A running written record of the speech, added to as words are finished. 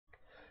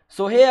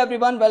So hey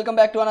everyone, welcome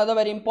back to another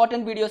very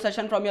important video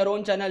session from your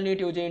own channel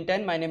NEET UG in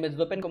 10. My name is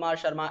Vipin Kumar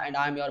Sharma and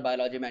I am your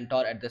biology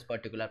mentor at this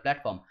particular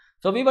platform.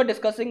 So we were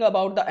discussing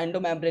about the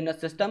endomembranous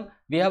system.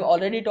 We have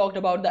already talked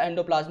about the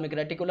endoplasmic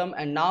reticulum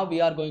and now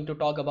we are going to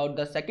talk about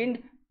the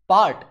second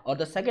part or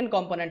the second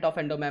component of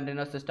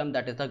endomembranous system,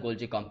 that is the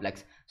Golgi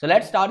complex. So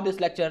let's start this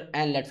lecture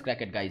and let's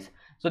crack it, guys.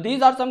 So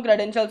these are some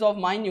credentials of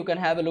mine. You can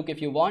have a look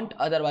if you want.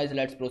 Otherwise,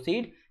 let's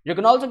proceed. You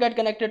can also get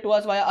connected to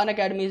us via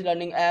Unacademy's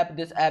learning app.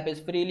 This app is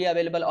freely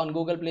available on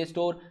Google Play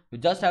Store. You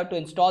just have to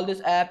install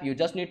this app. You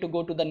just need to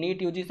go to the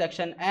NEET UG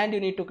section and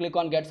you need to click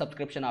on get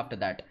subscription after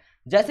that.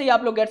 जैसे ही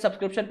आप लोग get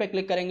subscription पे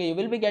click करेंगे you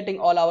will be getting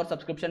all our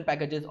subscription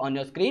packages on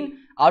your screen,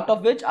 out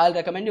of which I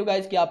recommend you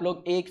guys कि आप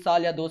लोग 1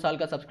 साल या 2 साल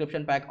का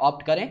सब्सक्रिप्शन पैक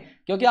ऑप्ट करें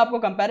क्योंकि आपको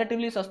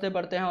कंपैरेटिवली सस्ते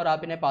पड़ते हैं और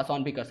आप इन्हें पास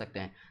ऑन भी कर सकते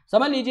हैं.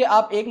 समझ लीजिए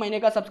आप 1 महीने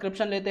का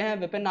सब्सक्रिप्शन लेते हैं,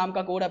 विपिन नाम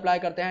का कोड अप्लाई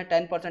करते हैं,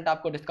 10%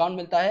 आपको डिस्काउंट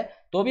मिलता है,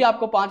 तो भी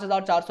आपको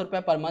 5,400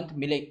 रुपये पर मंथ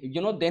मिले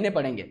देने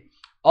पड़ेंगे.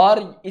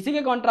 और इसी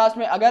के कॉन्ट्रास्ट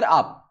में अगर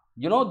आप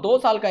 2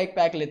 साल का एक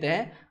पैक लेते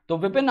हैं तो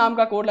विपिन नाम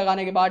का कोड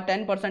लगाने के बाद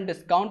 10%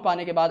 डिस्काउंट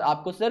पाने के बाद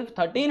आपको सिर्फ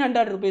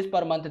 1300 रुपीज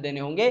पर मंथ देने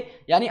होंगे.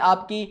 यानी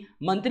आपकी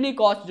मंथली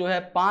कॉस्ट जो है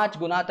 5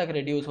 गुना तक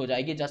रिड्यूस हो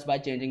जाएगी just by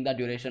changing the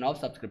duration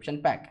of subscription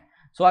pack.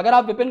 सो अगर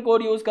आप विपिन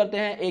कोड यूज करते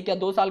हैं, 1 या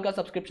 2 साल का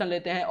सब्सक्रिप्शन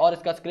लेते हैं और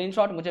इसका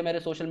स्क्रीनशॉट मुझे मेरे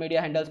सोशल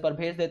मीडिया हैंडल्स पर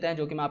भेज देते हैं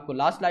जो कि मैं आपको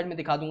लास्ट स्लाइड में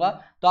दिखा दूंगा,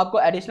 तो आपको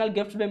एडिशनल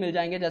गिफ्ट्स भी मिल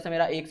जाएंगे जैसे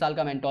मेरा 1 साल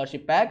का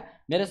मेंटोरशिप पैक,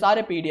 मेरे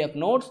सारे पीडीएफ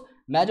नोट्स,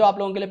 मैं जो आप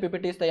लोगों के लिए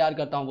पीपीटीज तैयार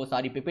करता हूं वो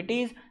सारी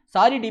पीपीटीज,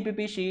 सारी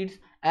DPP sheets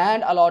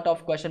and a lot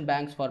of question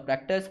banks for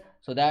practice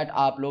so that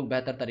आप लोग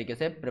बेहतर तरीके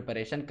से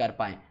प्रिपरेशन कर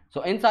पाएं.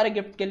 सो इन सारे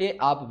गिफ्ट के लिए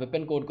आप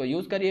विपिन कोड को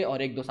यूज करिए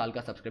और 1-2 साल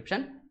का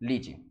सब्सक्रिप्शन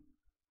लीजिए.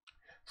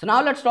 So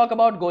now let's talk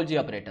about Golgi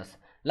apparatus.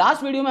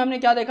 Last video में हमने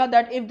क्या देखा,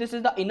 that if this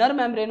is the inner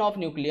membrane of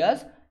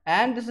nucleus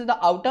and this is the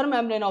outer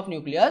membrane of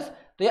nucleus,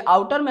 तो ये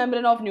outer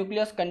membrane of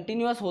nucleus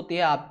continuous होती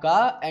है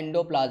आपका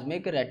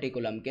endoplasmic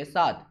reticulum के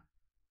साथ.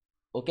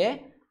 ओके,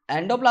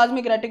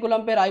 एंडोप्लाज्मिक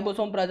रेटिकुलम पे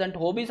राइबोसोम प्रेजेंट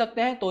हो भी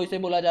सकते हैं तो इसे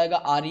बोला जाएगा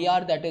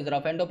RER, that is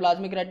rough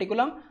endoplasmic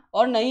reticulum,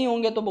 और नहीं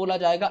होंगे तो बोला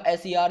जाएगा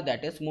SER,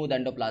 that is smooth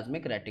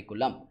endoplasmic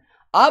reticulum.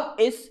 अब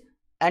इस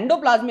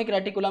एंडोप्लाज्मिक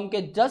रेटिकुलम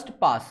के जस्ट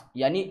पास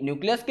यानी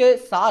न्यूक्लियस के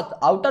साथ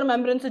आउटर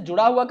मेम्ब्रेन से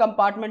जुड़ा हुआ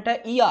कंपार्टमेंट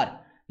है ईआर,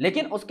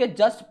 लेकिन उसके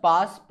जस्ट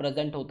पास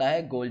प्रेजेंट होता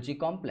है गोल्जी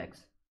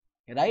कॉम्प्लेक्स,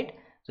 राइट.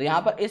 तो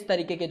यहां पर इस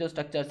तरीके के जो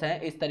स्ट्रक्चर्स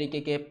हैं, इस तरीके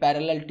के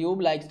पैरेलल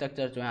ट्यूब लाइक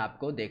स्ट्रक्चर्स जो हैं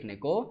आपको देखने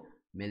को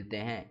मिलते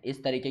हैं.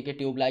 इस तरीके के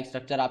ट्यूब लाइक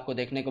स्ट्रक्चर आपको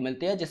देखने को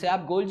मिलते हैं जिसे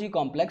आप गोल्जी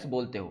कॉम्प्लेक्स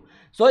बोलते हो.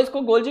 सो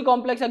इसको गोल्जी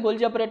कॉम्प्लेक्स या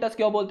गोल्जी अपरेटस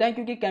क्यों बोलते हैं,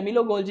 क्योंकि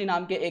कैमिलो गोल्जी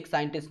नाम के एक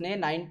साइंटिस्ट ने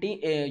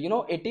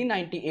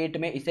 1898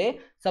 में इसे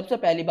सबसे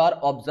पहली बार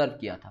ऑब्जर्व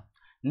किया था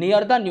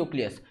नियर द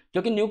न्यूक्लियस,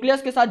 क्योंकि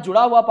न्यूक्लियस के साथ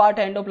जुड़ा हुआ पार्ट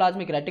है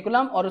एंडोप्लाज्मिक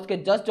रेटिकुलम और उसके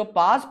जस्ट जो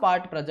पास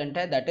पार्ट प्रेजेंट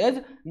है दैट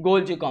इज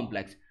गोल्जी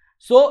कॉम्प्लेक्स.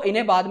 सो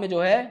इन्हें बाद में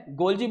जो है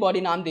गोल्जी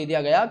बॉडी नाम दे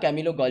दिया गया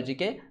कैमिलो गोल्जी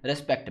के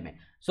रेस्पेक्ट में.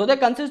 So they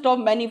consist of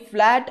many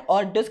flat or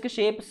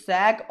disc-shaped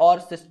sac or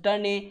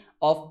cisternae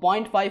of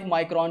 0.5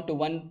 micron to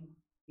 1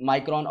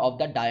 micron of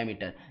the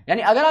diameter.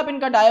 यानी अगर आप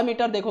इनका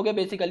डायमीटर देखोगे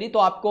बेसिकली तो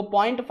आपको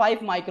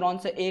 0.5 माइक्रोन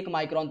से 1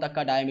 माइक्रोन तक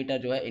का डायमीटर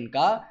जो है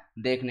इनका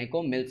देखने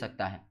को मिल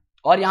सकता है.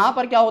 और यहां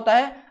पर क्या होता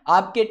है,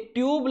 आपके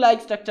ट्यूब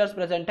लाइक स्ट्रक्चर्स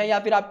प्रेजेंट है या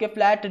फिर आपके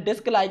flat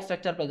disc like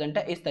structure present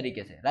है इस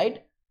तरीके से,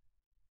 राइट.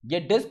 ये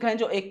डिस्क हैं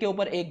जो एक के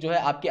ऊपर एक जो है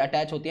आपकी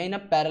अटैच होती है इन a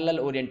parallel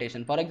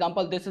orientation. For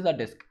example this is a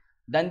disc,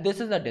 then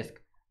this is a disc,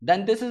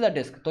 then this is a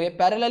disc. तो ये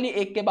पैरेलली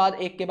एक के बाद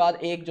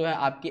एक जो है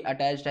आपकी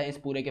अटैच्ड है इस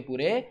पूरे के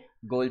पूरे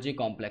गोल्जी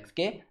कॉम्प्लेक्स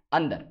के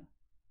अंदर.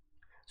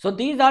 So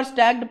these are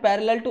stacked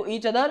parallel to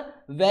each other.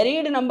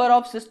 Varied number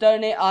of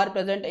cisternae are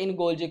present in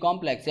Golgi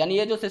complex. यानी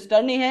ये जो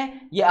सिस्टर्नी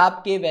है ये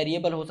आपके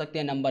वेरिएबल हो सकते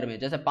हैं नंबर में,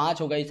 जैसे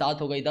 5 हो गई,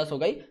 7 हो गई, 10 हो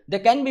गई. They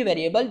can be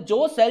variable.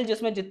 जो सेल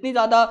जिसमें जितनी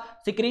ज्यादा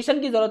सिक्रीशन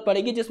की जरूरत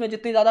पड़ेगी, जिसमें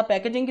जितनी ज्यादा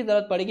पैकेजिंग की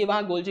जरूरत पड़ेगी,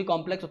 वहां गोल्जी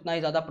कॉम्प्लेक्स उतना ही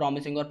ज्यादा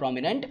प्रॉमिसिंग और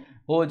प्रोमिनेंट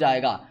हो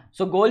जाएगा.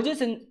 सो गोल्जी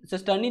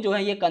सिस्टर्नी जो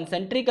है ये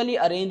कंसेंट्रिकली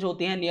अरेंज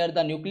होती है नियर द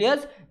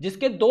न्यूक्लियस,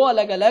 जिसके 2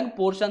 अलग अलग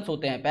पोर्शंस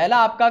होते हैं. पहला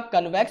आपका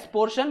कन्वेक्स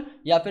पोर्शन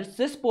या फिर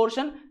सिस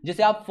पोर्शन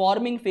जिसे आप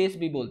फॉर्मिंग फेस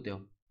भी बोलते हो,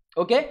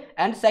 ओके.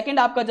 एंड सेकंड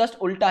आपका जस्ट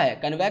उल्टा है,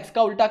 कन्वेक्स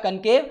का उल्टा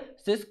कनकेव,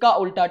 सिस का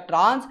उल्टा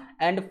ट्रांस,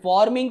 एंड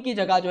फॉर्मिंग की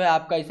जगह जो है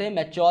आपका इसे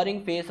मैच्योरिंग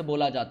फेस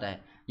बोला जाता है.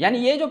 यानी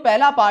ये जो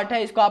पहला पार्ट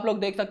है इसको आप लोग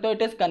देख सकते हो,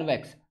 it is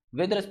convex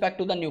with respect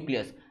to the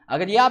nucleus.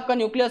 अगर ये आपका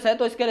न्यूक्लियस है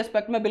तो इसके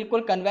रिस्पेक्ट में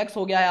बिल्कुल कन्वेक्स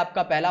हो गया है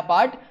आपका पहला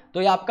पार्ट,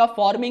 तो ये आपका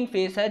फॉर्मिंग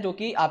फेस है जो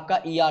कि आपका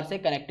ईआर से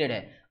कनेक्टेड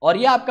है, और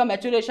ये आपका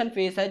मैच्योरेशन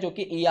फेस है जो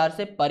कि ईआर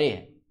से परे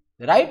है,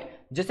 राइट,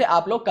 जिसे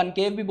आप लोग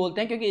कनकेव भी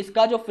बोलते हैं क्योंकि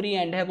इसका जो फ्री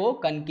एंड है वो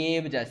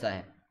कनकेव जैसा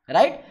है,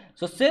 राइट.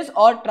 सो सिस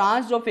और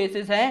ट्रांस जो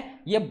फेसेस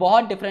हैं ये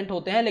बहुत डिफरेंट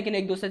होते हैं लेकिन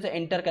एक दूसरे से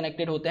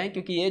इंटरकनेक्टेड होते हैं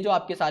क्योंकि ये जो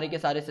आपके सारे के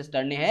सारे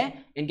सिस्टर्ने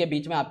हैं इनके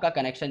बीच में आपका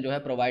कनेक्शन जो है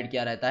प्रोवाइड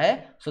किया रहता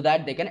है so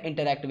that they can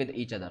interact with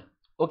each other,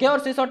 okay. और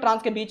सिस और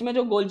ट्रांस के बीच में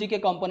जो गोल्जी के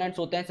कंपोनेंट्स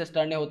होते हैं,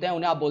 सिस्टर्ने होते हैं,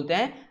 उन्हें आप बोलते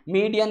हैं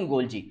मीडियन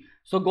गोल्जी.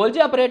 सो गोल्जी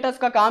अपरेटस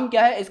का काम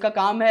क्या है, इसका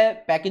काम है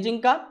पैकेजिंग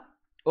का,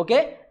 ओके,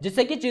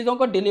 जिससे कि चीजों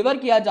को डिलीवर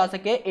किया जा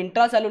सके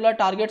इंट्रासेलुलर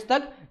टारगेट्स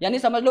तक। यानी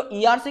समझ लो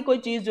ईआर से कोई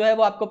चीज जो है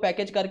वो आपको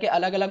पैकेज करके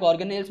अलग अलग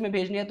ऑर्गेनेल्स में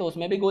भेजनी है तो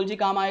उसमें भी गोल्जी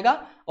काम आएगा।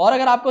 और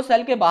अगर आपको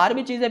सेल के बाहर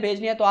भी चीजें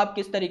भेजनी है तो आप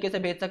किस तरीके से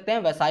भेज सकते हैं,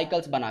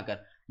 वेसाइकल्स बनाकर।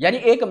 यानी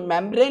एक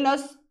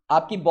मेम्ब्रेनस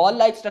आपकी बॉल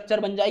लाइक स्ट्रक्चर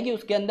बन जाएगी,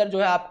 उसके अंदर जो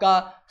है आपका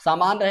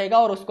सामान रहेगा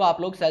और उसको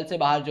आप लोग सेल से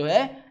बाहर जो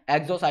है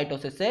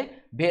एक्सोसाइटोसिस से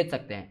भेज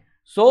सकते हैं।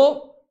 सो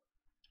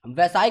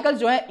वेसाइकल्स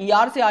जो है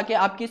ईआर से आके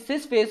आपकी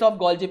सिस फेस ऑफ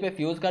गोल्जी पे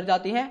फ्यूज कर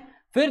जाती हैं,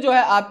 फिर जो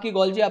है आपकी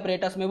गोल्जी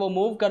अपरेटस में वो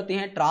मूव करती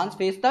हैं ट्रांस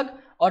फेस तक,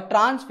 और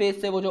ट्रांस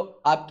फेस से वो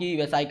जो आपकी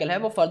वेसाइकल है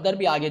वो फर्दर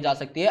भी आगे जा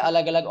सकती है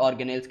अलग अलग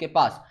ऑर्गेनेल्स के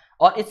पास।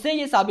 और इससे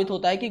ये साबित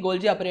होता है कि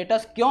गोल्जी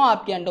अपरेटस क्यों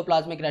आपके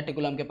एंडोप्लाज्मिक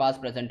रेटिकुलम के पास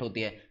प्रेजेंट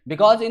होती है,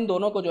 बिकॉज इन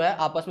दोनों को जो है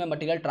आपस में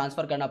मटेरियल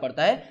ट्रांसफर करना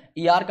पड़ता है।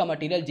 ईआर का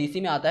मटेरियल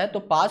जीसी में आता है तो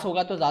पास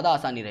होगा तो ज्यादा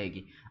आसानी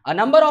रहेगी। A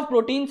number of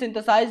proteins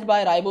synthesized by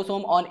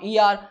ribosome on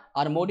ER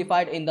are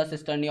modified in the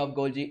cisternae of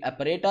Golgi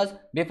apparatus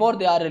before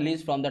they are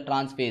released from the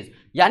trans phase।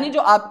 यानी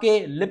जो आपके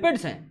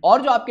लिपिड्स हैं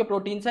और जो आपके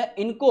प्रोटीन्स हैं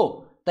इनको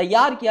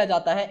तैयार किया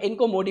जाता है,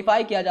 इनको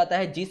मॉडिफाई किया जाता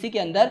है जीसी के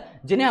अंदर,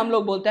 जिन्हें हम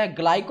लोग बोलते हैं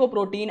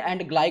glycoprotein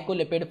and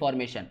glycolipid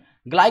formation.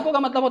 Glyco का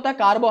मतलब होता है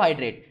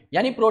कार्बोहाइड्रेट,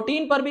 यानी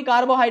प्रोटीन पर भी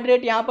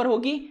कार्बोहाइड्रेट यहां पर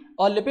होगी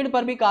और लिपिड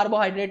पर भी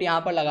कार्बोहाइड्रेट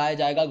यहां पर लगाया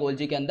जाएगा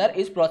गोल्जी के अंदर।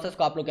 इस प्रोसेस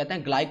को आप लोग कहते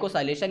हैं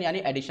ग्लाइकोसाइलेशन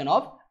यानी एडिशन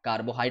ऑफ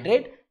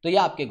कार्बोहाइड्रेट। तो ये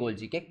आपके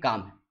गोल्जी के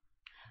काम है।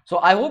 सो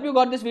I hope you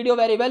got this video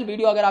very well.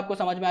 Video अगर आपको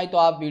समझ में आई तो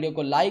आप वीडियो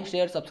को लाइक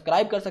शेयर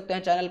सब्सक्राइब कर सकते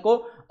हैं चैनल को,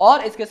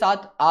 और इसके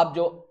साथ आप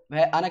जो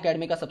है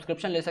अनअकैडमी का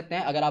सब्सक्रिप्शन ले सकते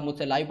हैं। अगर आप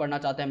मुझसे लाइव पढ़ना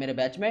चाहते हैं मेरे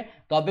बैच में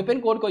तो आप विपिन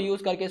कोड को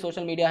यूज करके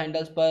सोशल मीडिया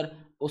हैंडल्स पर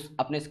उस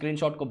अपने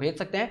स्क्रीनशॉट को भेज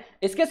सकते हैं।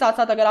 इसके साथ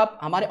साथ अगर आप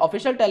हमारे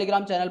ऑफिशियल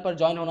टेलीग्राम चैनल पर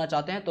ज्वाइन होना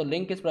चाहते हैं तो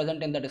link is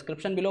present in the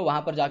description below,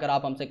 वहां पर जाकर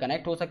आप हमसे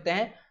कनेक्ट हो सकते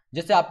हैं,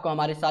 जिससे आपको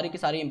हमारी सारी की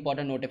सारी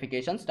important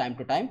notifications time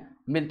to time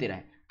मिलती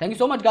रहे। Thank you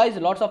so much guys,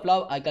 lots of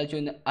love. I'll catch you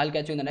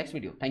in the next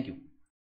video. Thank you.